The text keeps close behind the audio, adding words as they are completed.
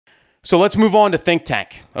So let's move on to Think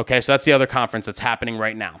Tank. Okay, so that's the other conference that's happening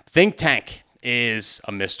right now. Think Tank is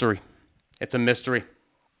a mystery. It's a mystery.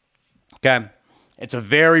 Okay, it's a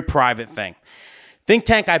very private thing. Think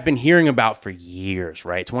Tank I've been hearing about for years,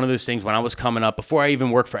 right? It's one of those things when I was coming up, before I even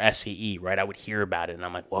worked for SCE, right? I would hear about it and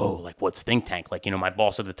I'm like, whoa, like what's Think Tank? Like, my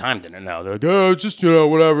boss at the time didn't know. They're like, oh, it's just,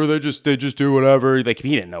 whatever. They just do whatever. Like,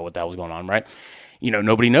 he didn't know what that was going on, right?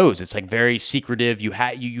 Nobody knows. It's like very secretive.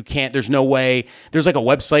 You can't, there's no way, there's like a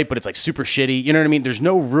website, but it's like super shitty. You know what I mean? There's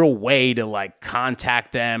no real way to like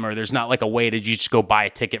contact them, or there's not like a way to you just go buy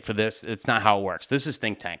a ticket for this. It's not how it works. This is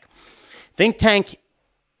Think Tank. Think Tank,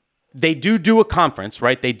 they do a conference,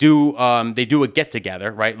 right? They do a get together,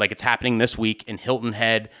 right? Like it's happening this week in Hilton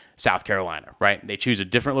Head, South Carolina, right? They choose a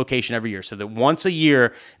different location every year, so that once a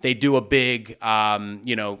year they do a big, kind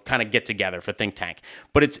of get together for Think Tank.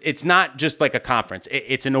 But it's not just like a conference;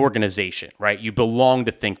 it's an organization, right? You belong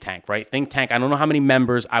to Think Tank, right? Think Tank. I don't know how many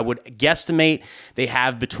members. I would guesstimate they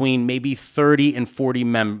have between maybe 30 and 40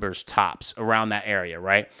 members tops around that area,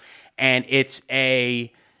 right? And it's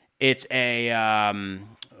a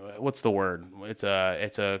what's the word? It's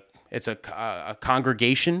a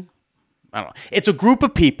congregation. I don't know. It's a group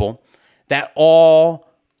of people that all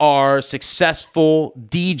are successful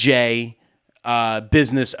DJ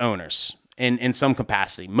business owners in some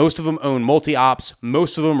capacity. Most of them own multi-ops.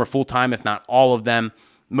 Most of them are full-time, if not all of them.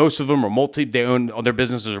 Most of them are they own, their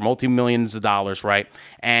businesses are multi-millions of dollars, right?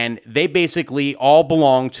 And they basically all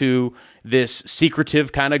belong to this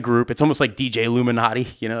secretive kind of group. It's almost like DJ Illuminati,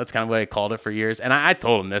 that's kind of what I called it for years. And I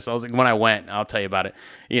told them this. I was like, when I went, I'll tell you about it,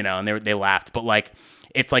 and they laughed. But like,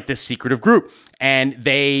 it's like this secretive group, and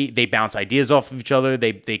they bounce ideas off of each other.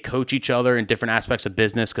 They coach each other in different aspects of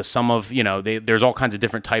business, because some of, there's all kinds of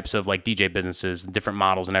different types of like DJ businesses, different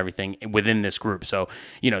models and everything within this group. So,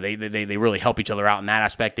 they really help each other out in that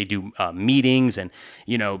aspect. They do meetings, and,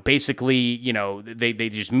 basically, they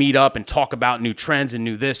just meet up and talk about new trends and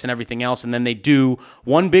new this and everything else. And then they do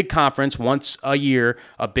one big conference once a year,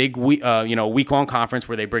 a big week-long conference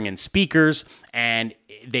where they bring in speakers, and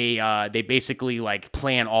they basically like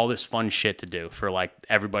plan all this fun shit to do for like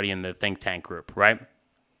everybody in the Think Tank group, right?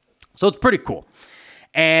 So it's pretty cool.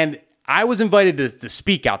 And I was invited to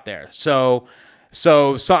speak out there. So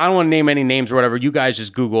I don't want to name any names or whatever. You guys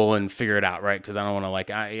just Google and figure it out, right? Because I don't want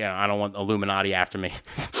to I don't want Illuminati after me.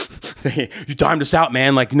 You timed us out,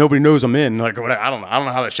 man. Like nobody knows I'm in. Like whatever. I don't know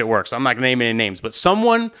how that shit works. I'm not gonna name any names. But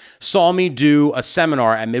someone saw me do a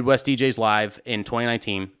seminar at Midwest DJs Live in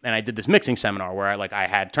 2019, and I did this mixing seminar where I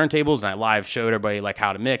had turntables and I live showed everybody like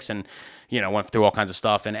how to mix, and went through all kinds of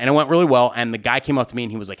stuff, and it went really well. And the guy came up to me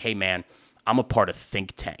and he was like, "Hey, man, I'm a part of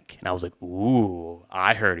Think Tank." And I was like, ooh,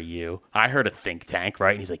 I heard of you. I heard of Think Tank,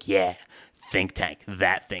 right? And he's like, yeah, Think Tank,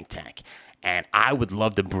 that Think Tank. And I would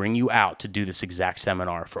love to bring you out to do this exact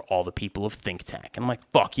seminar for all the people of Think Tank. And I'm like,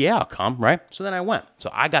 fuck yeah, I'll come, right? So then I went. So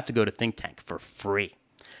I got to go to Think Tank for free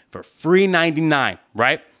 $99,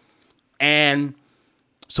 right? And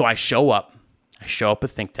so I show up at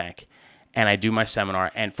Think Tank, and I do my seminar.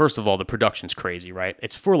 And first of all, the production's crazy, right?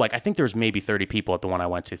 It's for like, I think there's maybe 30 people at the one I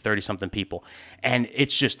went to, 30 something people. And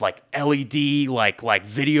it's just like LED, like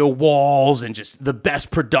video walls, and just the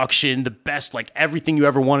best production, the best, like everything you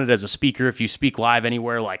ever wanted as a speaker. If you speak live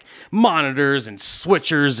anywhere, like monitors and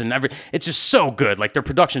switchers and it's just so good. Like their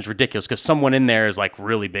production's ridiculous, because someone in there is like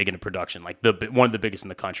really big into production, like one of the biggest in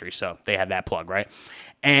the country. So they had that plug, right?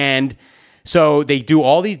 And so they do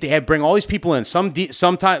all these. They bring all these people in.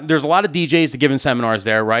 Sometimes there's a lot of DJs giving seminars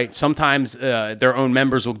there, right? Sometimes their own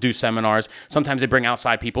members will do seminars. Sometimes they bring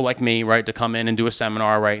outside people like me, right, to come in and do a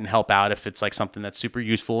seminar, right, and help out if it's like something that's super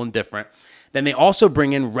useful and different. Then they also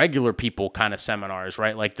bring in regular people kind of seminars,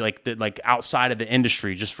 right, like outside of the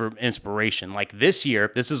industry, just for inspiration. Like this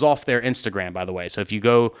year, this is off their Instagram, by the way. So if you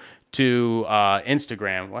go to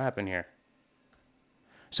Instagram, what happened here?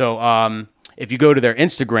 So if you go to their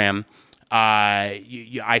Instagram.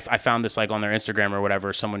 I found this like on their Instagram or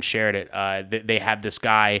whatever. Someone shared it. They have this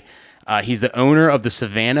guy. He's the owner of the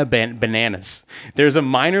Savannah Bananas. There's a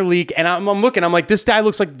minor league, and I'm looking. I'm like, this guy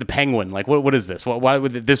looks like the Penguin. Like, what is this? Why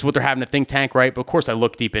would this is what they're having a Think Tank, right? But of course, I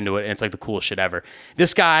look deep into it, and it's like the coolest shit ever.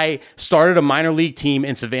 This guy started a minor league team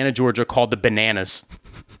in Savannah, Georgia, called the Bananas.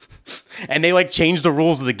 And they like changed the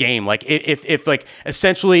rules of the game. Like if like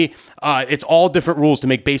essentially It's all different rules to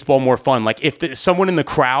make baseball more fun. Like if someone in the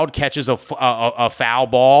crowd catches a foul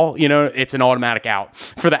ball, you know, it's an automatic out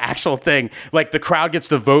for the actual thing. Like the crowd gets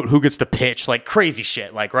to vote who gets to pitch, like crazy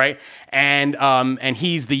shit, like, right? And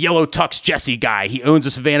he's the Yellow Tux Jesse guy. He owns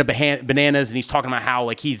the Savannah Bananas, and he's talking about how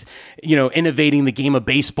like he's, you know, innovating the game of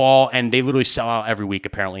baseball, and they literally sell out every week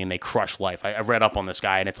apparently, and they crush life. I read up on this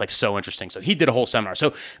guy, and it's like so interesting. So he did a whole seminar.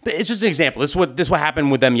 So it's just an example. This is what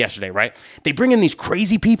happened with them yesterday, right? They bring in these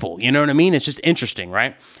crazy people, you know what I mean? It's just interesting,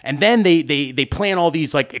 right? And then they plan all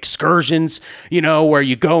these like excursions, you know, where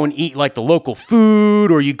you go and eat like the local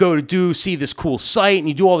food, or you go to see this cool site, and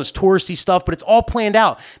you do all this touristy stuff, but it's all planned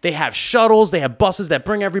out. They have shuttles, they have buses that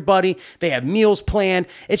bring everybody, they have meals planned.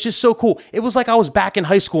 It's just so cool. It was like I was back in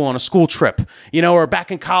high school on a school trip, you know, or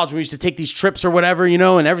back in college when we used to take these trips or whatever, you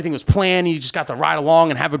know, and everything was planned, and you just got to ride along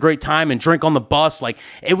and have a great time and drink on the bus. Like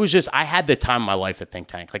it was just, I had the time of my life at Think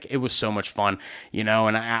Tank. Like it was so much fun, you know,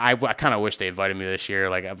 and I kind of wish they invited me this year.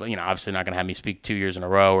 Like, you know, obviously not going to have me speak 2 years in a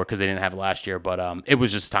row, or because they didn't have it last year, but it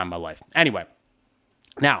was just the time of my life. Anyway,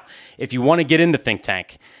 now, if you want to get into Think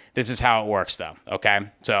Tank, this is how it works, though, okay?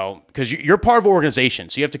 So, because you're part of an organization,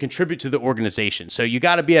 so you have to contribute to the organization. So you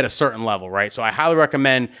got to be at a certain level, right? So I highly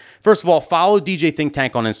recommend, first of all, follow DJ Think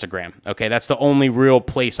Tank on Instagram, okay? That's the only real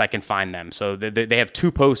place I can find them. So they have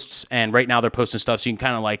 2 posts, and right now they're posting stuff, so you can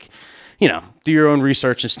kind of like, you know, do your own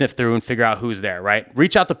research and sniff through and figure out who's there, right?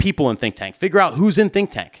 Reach out to people in Think Tank. Figure out who's in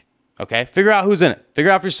Think Tank, okay? Figure out who's in it.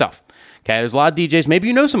 Figure it out for yourself, okay? There's a lot of DJs. Maybe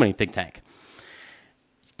you know somebody in Think Tank.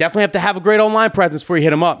 Definitely have to have a great online presence before you hit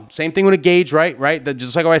them up. Same thing with Engage, right?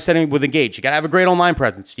 Just like what I said with Engage, you got to have a great online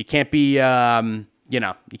presence. You can't be, you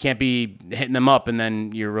know, you can't be hitting them up and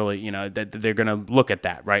then you're really, you know, that they're going to look at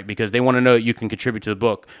that, right? Because they want to know you can contribute to the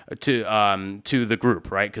book, to the group,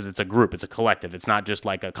 right? Because it's a group, it's a collective. It's not just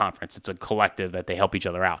like a conference. It's a collective that they help each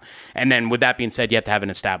other out. And then with that being said, you have to have an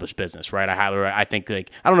established business, right? I think like,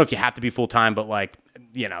 I don't know if you have to be full-time, but like,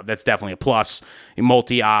 you know, that's definitely a plus.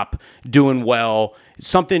 Multi-op, doing well,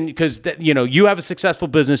 something, because, you know, you have a successful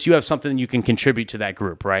business, you have something you can contribute to that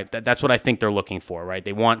group, right? That's what I think they're looking for, right?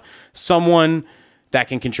 They want someone that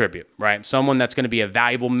can contribute, right? Someone that's going to be a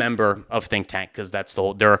valuable member of Think Tank, because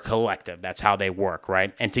they're a collective. That's how they work,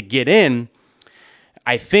 right? And to get in,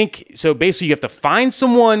 I think, so basically you have to find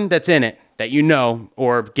someone that's in it that you know,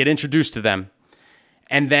 or get introduced to them,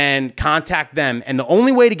 and then contact them. And the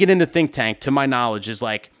only way to get into Think Tank, to my knowledge, is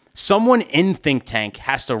like someone in Think Tank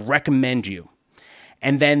has to recommend you.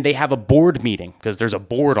 And then they have a board meeting, because there's a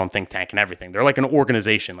board on Think Tank and everything. They're like an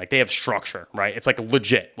organization. Like they have structure, right? It's like a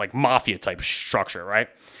legit, like mafia type structure, right?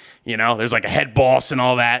 You know, there's like a head boss and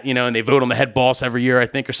all that, you know, and they vote on the head boss every year, I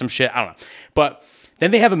think, or some shit. I don't know. But then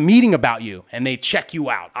they have a meeting about you and they check you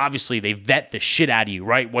out. Obviously, they vet the shit out of you,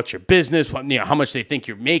 right? What's your business? What, you know, how much they think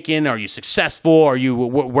you're making? Are you successful? Are you,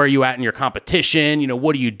 where are you at in your competition? You know,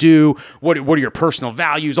 what do you do? What are your personal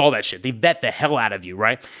values? All that shit. They vet the hell out of you,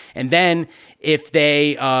 right? And then if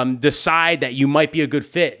they decide that you might be a good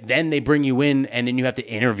fit, then they bring you in, and then you have to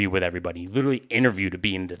interview with everybody. You literally interview to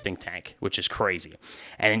be in the Think Tank, which is crazy.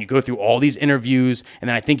 And then you go through all these interviews, and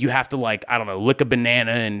then I think you have to, like, I don't know, lick a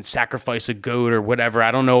banana and sacrifice a goat or whatever.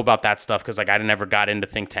 I don't know about that stuff because, like, I never got into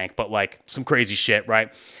Think Tank, but, like, some crazy shit,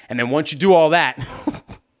 right? And then once you do all that,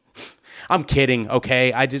 I'm kidding,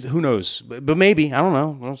 okay? Who knows? But maybe, I don't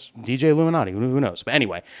know. DJ Illuminati, who knows? But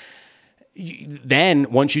anyway, then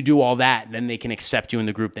once you do all that, then they can accept you in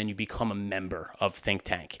the group. Then you become a member of Think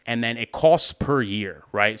Tank, and then it costs per year,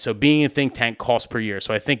 right? So being in Think Tank costs per year.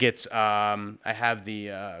 So I think it's I have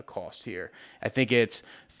the cost here. I think it's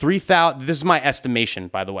 $3,000. This is my estimation,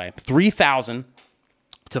 by the way, $3,000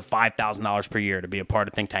 to $5,000 per year to be a part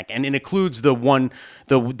of Think Tank, and it includes the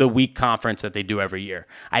week conference that they do every year.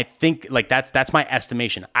 I think like that's my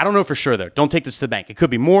estimation. I don't know for sure though. Don't take this to the bank. It could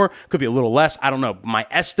be more, could be a little less. I don't know. My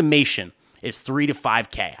estimation is $3,000 to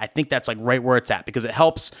 $5,000. I think that's like right where it's at, because it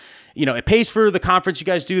helps. You know, it pays for the conference you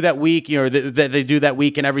guys do that week, you know, that they do that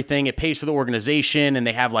week and everything. It pays for the organization, and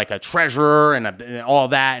they have like a treasurer and all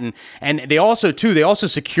that. And they also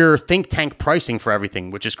secure Think Tank pricing for everything,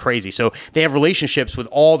 which is crazy. So they have relationships with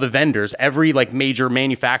all the vendors, every like major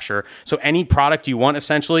manufacturer. So any product you want,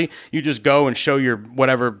 essentially, you just go and show your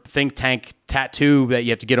whatever Think Tank tattoo that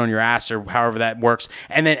you have to get on your ass or however that works.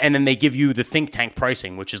 And then they give you the Think Tank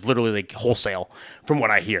pricing, which is literally like wholesale from what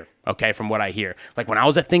I hear. Okay, from what I hear. Like when I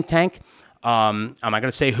was at Think Tank, I'm not going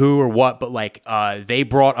to say who or what, but like they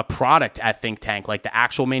brought a product at Think Tank. Like the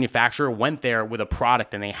actual manufacturer went there with a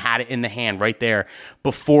product and they had it in the hand right there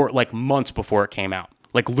before, like months before it came out.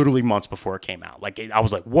 Like literally months before it came out. Like I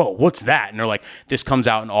was like, whoa, what's that? And they're like, this comes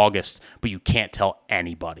out in August, but you can't tell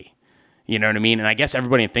anybody. You know what I mean? And I guess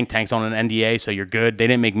everybody in think tanks on an NDA, so you're good. They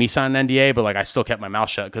didn't make me sign an NDA, but like I still kept my mouth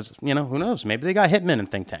shut because, you know, who knows? Maybe they got hitmen in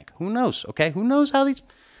think tank. Who knows? Okay, who knows how these?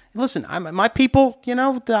 Listen, my people. You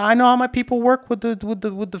know, I know how my people work with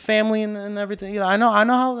the family and everything. I know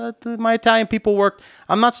how my Italian people work.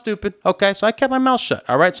 I'm not stupid. Okay, so I kept my mouth shut.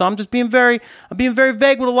 All right, so I'm being very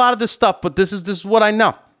vague with a lot of this stuff, but this is what I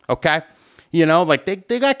know. Okay. You know, like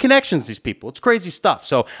they got connections, these people. It's crazy stuff.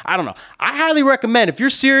 So I don't know. I highly recommend, if you're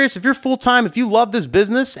serious, if you're full-time, if you love this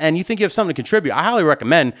business and you think you have something to contribute, I highly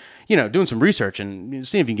recommend, you know, doing some research and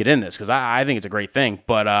seeing if you can get in this, because I think it's a great thing.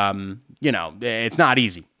 But, you know, it's not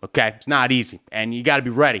easy. Okay. It's not easy. And you got to be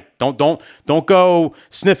ready. Don't go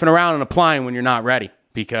sniffing around and applying when you're not ready,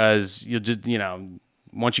 because you'll just, you know,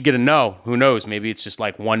 once you get a no, who knows? Maybe it's just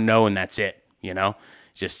like one no and that's it, you know?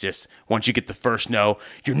 Just once you get the first no,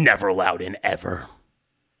 you're never allowed in ever.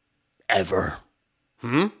 Ever.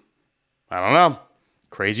 I don't know.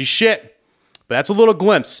 Crazy shit. But that's a little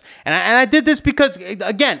glimpse. And I did this because,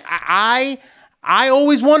 again, I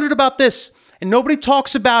always wondered about this, and nobody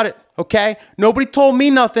talks about it, okay? Nobody told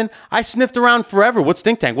me nothing. I sniffed around forever. What's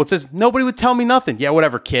think tank? What's this? Nobody would tell me nothing. Yeah,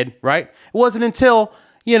 whatever, kid, right? It wasn't until,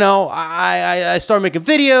 you know, I started making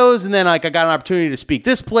videos, and then like I got an opportunity to speak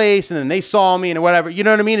this place, and then they saw me and whatever. You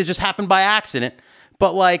know what I mean? It just happened by accident.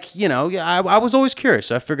 But like, you know, I was always curious,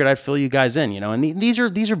 so I figured I'd fill you guys in, you know. And these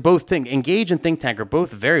are both things. Engage and think tank are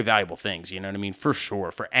both very valuable things, you know what I mean? For sure,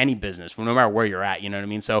 for any business, no matter where you're at, you know what I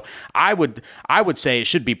mean? So I would say it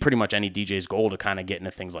should be pretty much any DJ's goal to kind of get into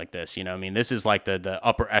things like this, you know what I mean? This is like the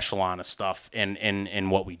upper echelon of stuff in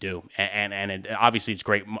what we do, and obviously it's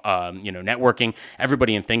great, you know, networking.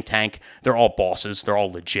 Everybody in think tank, they're all bosses, they're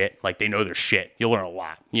all legit, like they know their shit. You'll learn a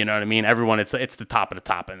lot, you know what I mean? Everyone, it's the top of the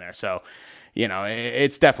top in there, so. You know,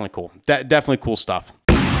 it's definitely cool. Definitely cool stuff.